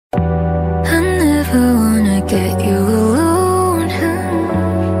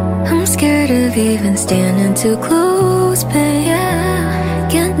of even standing too close, babe. Yeah.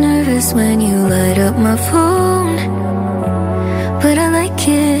 Get nervous when you light up my phone, but I like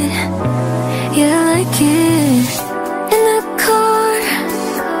it, yeah, I like it. In the car,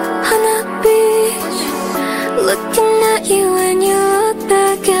 on the beach, looking at you when you look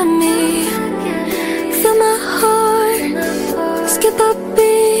back at me. Feel my heart skip a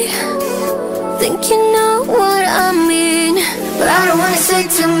beat. Think you know what I mean, but I don't wanna say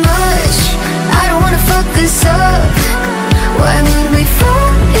too much. I don't wanna fuck this up. Why would we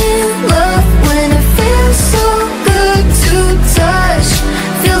fall in love when it feels so good to touch?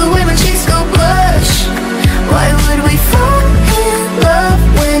 Feel the way my cheeks go blush. Why would we fall in love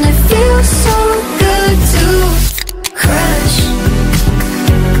when it feels so good to crush?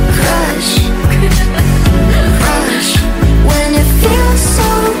 Crush. Crush. When it feels so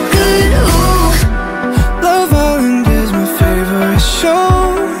good, ooh. Love Island is my favorite show.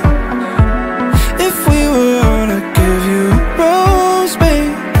 If we were on, I'd give you a rose,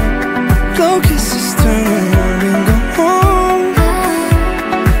 babe. Blow kisses, turn around and go home.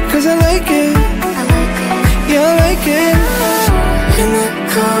 Cause I like it, yeah, I like it. In the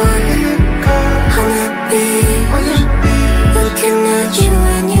car, on the beach, looking at you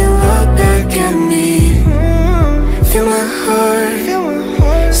when you look back at me. Feel my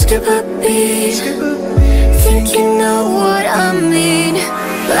heart skip a beat. Think you know what I mean,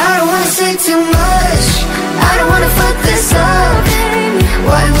 but I don't wanna say too much. I don't wanna fuck this up.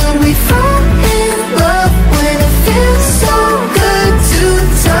 Why would we fall in love when it feels so good to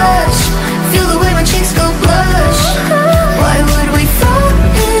touch? Feel the way my cheeks go blush. Why would we fall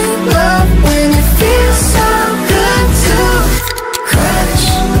in love when it feels so good to crush?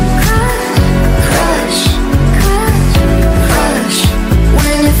 Crush. Crush.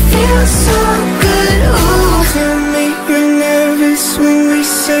 When it feels so good, ooh. Tell me you're nervous when we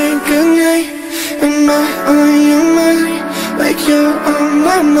say goodnight. Am I on your mind? Like you're on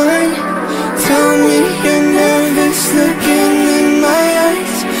my mind. Tell me you're nervous looking in my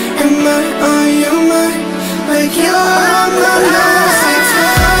eyes. Am I on your mind? Like you're on my mind.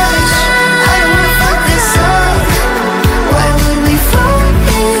 I don't wanna fuck this up. Why would we fall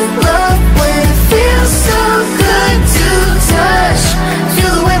in love when it feels so good to touch?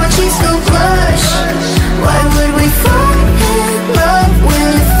 Feel the way my cheeks go blush. Why would we fall in love when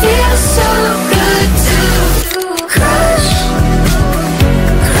it feels so good to crush?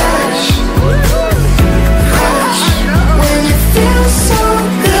 Crush. Crush. When it feels so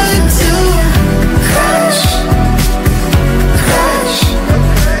good to crush. Crush.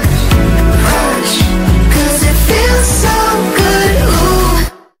 Crush. 'Cause it feels so good, ooh.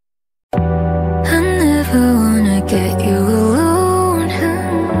 I never wanna get you alone.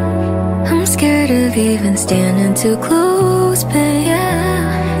 I'm scared of even standing too close, babe. Yeah.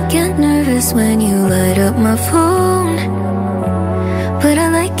 Get nervous when you light up my phone, but I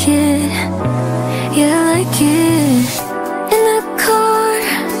like it, yeah, I like it. In the car,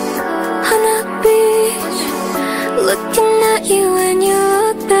 on the beach, looking at you when you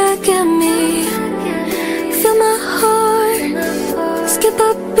look back at me. Feel my heart skip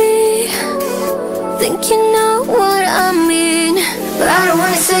a beat. Think you know what I mean, but I don't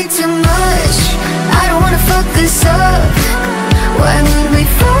wanna say too much. I don't wanna fuck this up. Why would we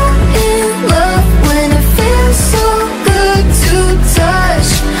fall in love when it feels so good to touch?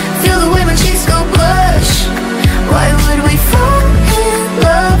 Feel the way my cheeks go blush. Why would we fall in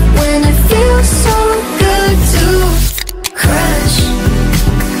love when it feels so good to crush?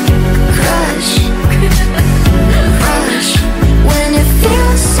 Crush. Crush. When it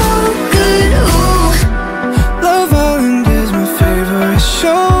feels so good, ooh. Love Island is my favorite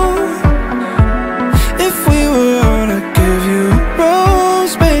show. If we were on, I'd give you a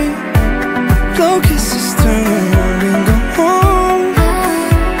rose, babe. Blow kisses, turn around and go home.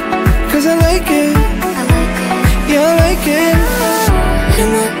 Cause I like it, yeah, I like it. In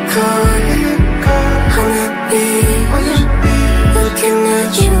the car, on the beach, looking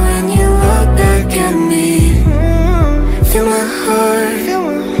at you when you look back at me. Feel my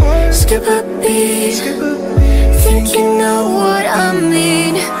heart skip a beat. Think you know what I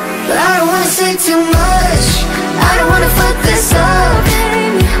mean, but I don't wanna say too much. I don't wanna fuck this up.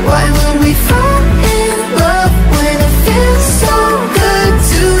 Why would we fall in love when it feels so good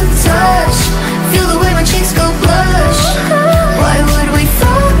to touch? Feel the way my cheeks go blush. Why would we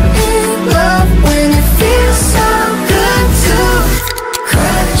fall in love when it feels so good to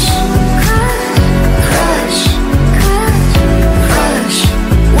crush? Crush. Crush.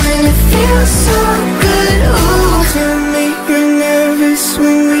 When it feels so good, ooh. Tell me you're nervous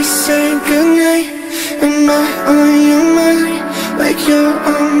when we say goodnight.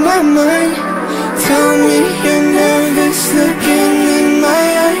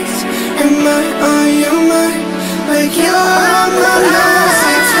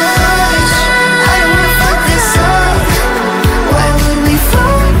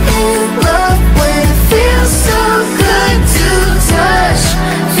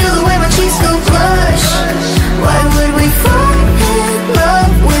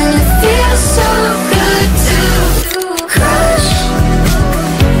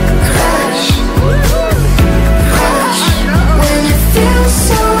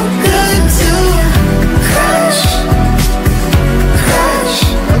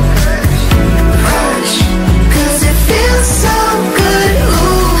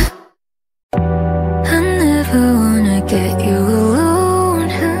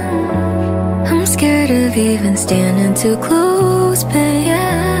 too close, babe.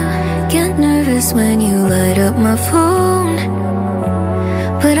 Yeah. Get nervous when you light up my phone,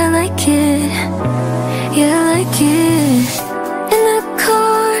 but I like it, yeah, I like it. In the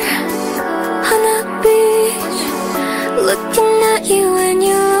car, on the beach, looking at you when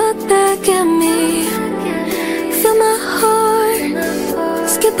you look back at me. Feel my heart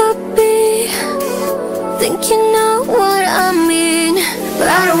skip a beat. Think you know what I mean, but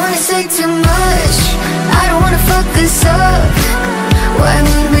I don't wanna say too much. I don't wanna fuck this up. Why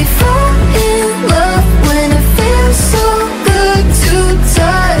would we fall in love when it feels so good to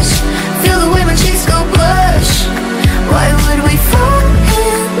touch? Feel the way my cheeks go blush. Why would we fall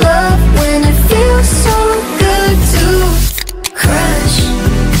in love when it feels so good to crush?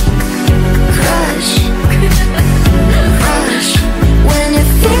 Crush. Crush. When it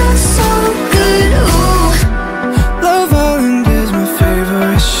feels so good, ooh. Love Island is my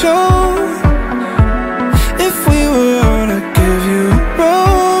favorite show. If we were on, I'd give you a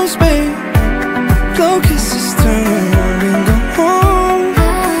rose, babe. Blow kisses, turn around and go home.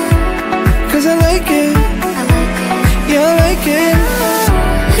 Cause I like it, yeah, I like it.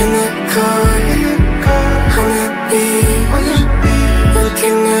 In the car, on the beach,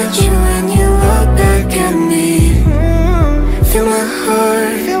 looking at you when you look back at me. Feel my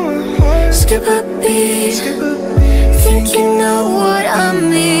heart skip a beat. Think you know what I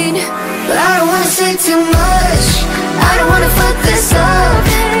mean, but I don't wanna say too much. I don't wanna fuck this up.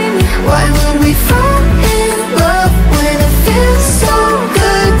 Why would we fall in love when it feels so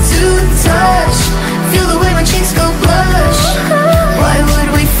good to touch? Feel the way my cheeks go blush. Why would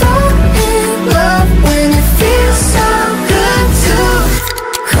we fall in love when it feels so good to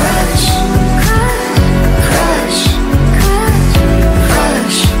crush? Crush.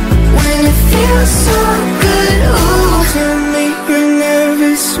 Crush. When it feels so good, ooh. Tell me you're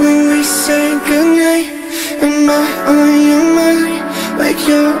nervous when we say goodnight. Am I on your mind? Like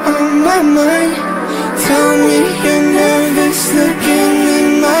you're on my mind. Tell me you're nervous looking in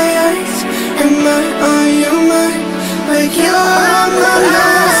my eyes. Am I on your mind? Like you're on my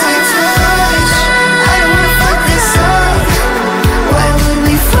mind. Say too much. I don't wanna fuck this up. Why would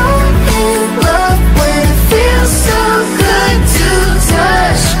we fall in love when it feels so good to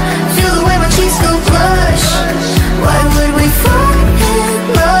touch? Feel the way my cheeks go blush. Why would we fall in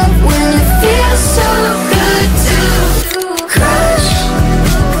love when it feels so good to crush?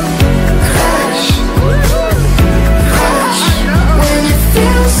 Crush. Crush. When it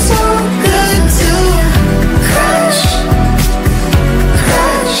feels so good to crush.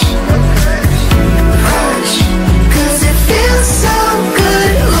 Crush. Crush. 'Cause it feels so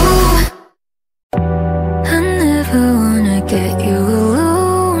good, ooh. I never wanna get you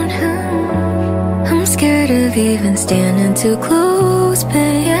alone. I'm scared of even standing too close,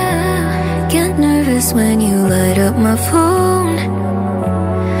 babe. Yeah. Get nervous when you light up my phone,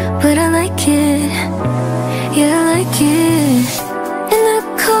 but I like it, yeah, I like it. In the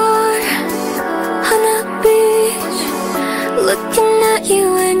car, on the beach, looking at you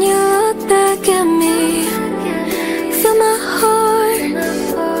when you look back at me. Feel my heart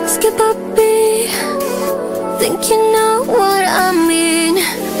skip a beat. Think you know what I mean,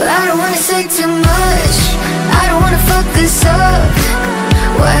 but I don't wanna say too much. I don't wanna fuck this up.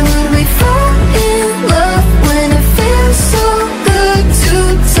 Why would we fall in love when it feels so good to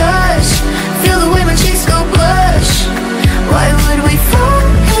touch? Feel the way my cheeks go blush. Why would we fall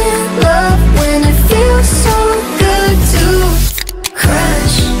in love when it feels so good to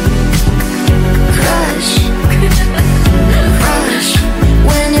crush? Crush. Crush.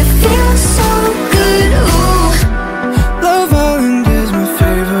 When it feels so good, ooh. Love Island is my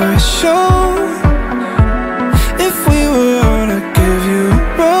favorite show. If we were on, I'd give you a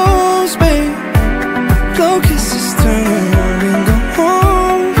rose, babe. Blow kisses, turn around and go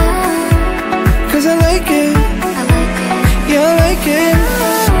home. Cause I like it, yeah, I like it.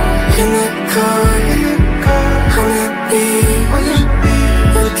 In the car, on the beach,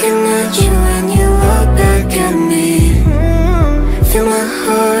 looking at you when you look back at me. Feel my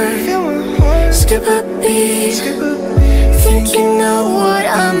heart skip a beat. Think you know what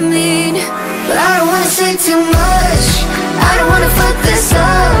I mean, but I don't wanna say too much. I don't wanna fuck this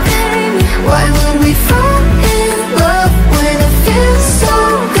up. Why would we fall in love when it feels so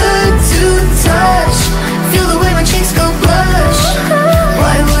good to touch? Feel the way my cheeks go blush.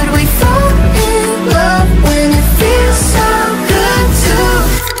 Why would we fall in love when it feels so good to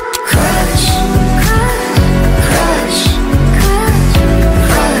crush? Crush.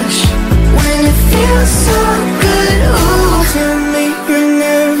 Crush. When it feels so good, ooh. Tell me you're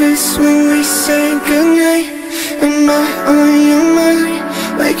nervous when we say goodnight. Am I on your mind?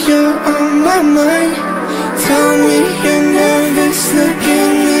 Like you're on my mind.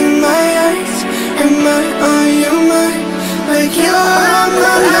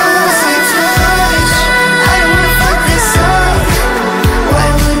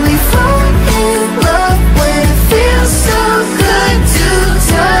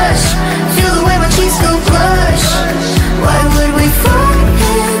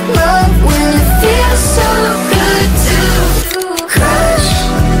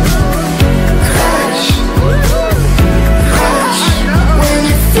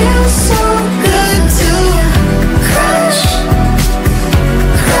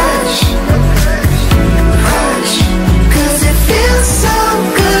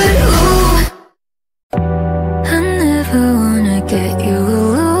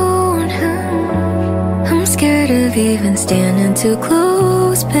 of even standing too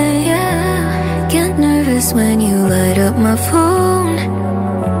close, babe. Yeah. Get nervous when you light up my phone,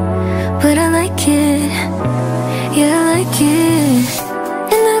 but I like it, yeah, I like it.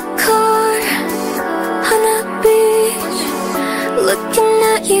 In the car, on the beach, looking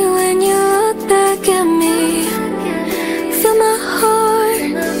at you when you look back at me. Feel my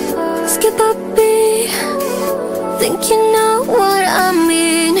heart skip a beat, think you know what I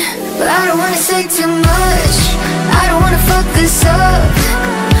mean. But I don't wanna say too much, I don't wanna fuck this up.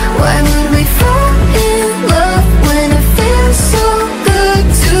 Why would we fall in love when it feels so good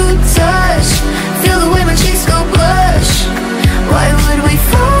to touch? Feel the way my cheeks go blush. Why would we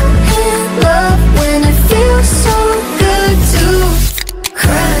fall in love when it feels so good to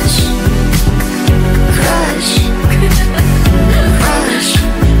crush? Crush. Crush.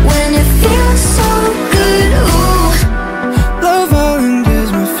 When it feels so good, ooh. Love Island is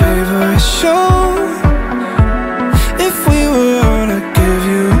my favorite show. If we were on, I'd give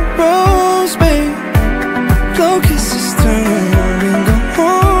you a rose, babe. Blow kisses, turn around and go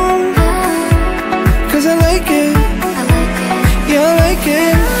home. Cause I like it, yeah, I like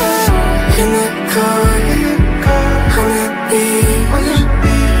it. In the car, on the beach,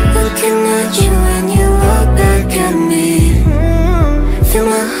 looking at you when you look back at me. Feel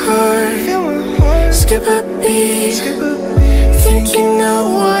my heart skip a beat, think you know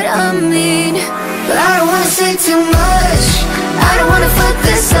what I mean. But I don't wanna say too much, I don't wanna fuck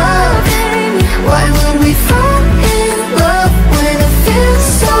this up. Why would we fall in love when it feels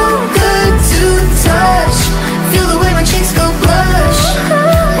so good to touch? Feel the way my cheeks go blush.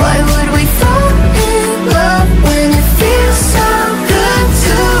 Why would we fall in love when it feels so good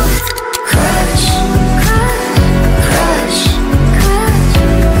to crush? Crush.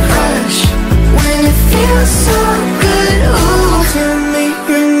 Crush. When it feels so good, ooh. Tell me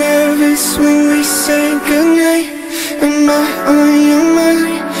you're nervous when we say goodnight. Am I on your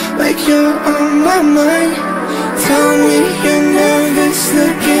mind? Like you're on my mind. Tell me you're nervous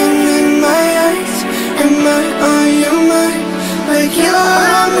looking in my eyes. Am I on your mind? Like you're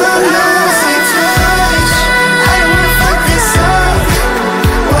on my mind. Say too much, I don't wanna fuck this up.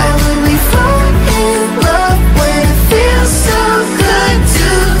 Why would we fall in love when it feels so good to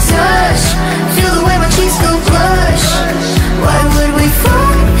touch? Feel the way my cheeks go blush. Why would we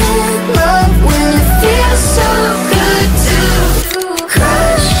fall in love when it feels so good to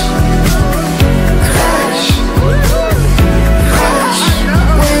crush? Crush. Crush.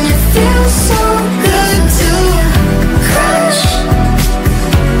 When it feels so good to crush.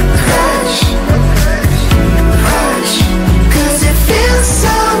 Crush. Crush. 'Cause it feels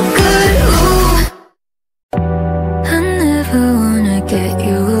so good, ooh. I never wanna get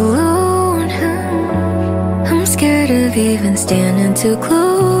you alone. I'm scared of even standing too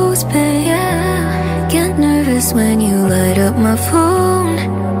close, babe. Yeah. Get nervous when you light up my phone,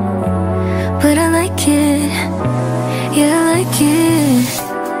 but I like it, yeah, I like it.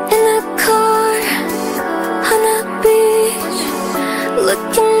 In the car, on the beach,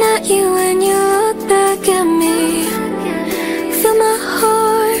 looking at you when you look back at me. Feel my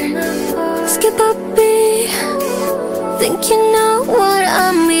heart skip a beat, think you know what I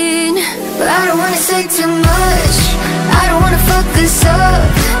mean. But I don't wanna say too much, I don't wanna fuck this up.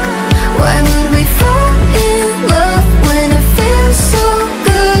 Why would we fall in love when it feels so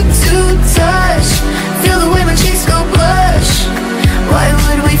good to touch? Feel the way my cheeks go blush. Why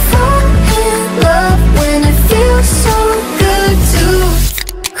would we fall in love when it feels so good to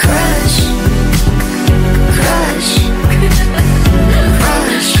crush? Crush.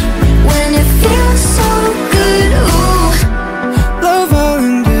 Crush. When it feels so good, ooh. Love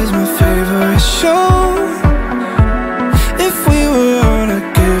Island is my favorite show. If we were on, I'd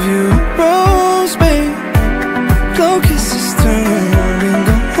give you a rose, babe. Blow kisses, turn around and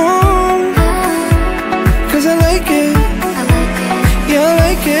go home. Cause I like it, yeah, I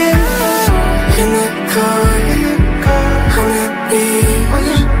like it. In the car, on the beach,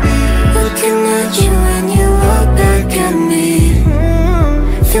 looking at you when you look back at me.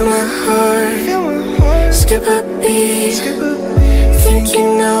 Feel my heart skip a beat, think you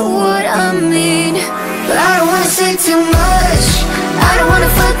know what I mean. But I don't wanna say too much, I don't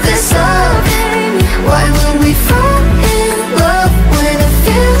wanna fuck this up. Why would we fall in love when it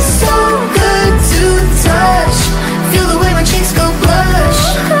feels so good to touch? Feel the way my cheeks go blush.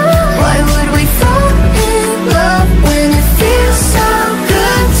 Why would we fall in love when it feels so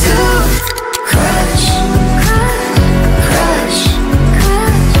good to crush? Crush.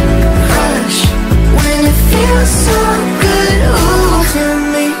 Crush. When it feels so good, ooh. Tell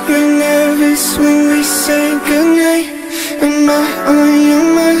me you're nervous when we say goodnight. Am I on your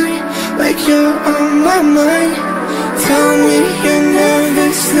mind? Like you're on my mind.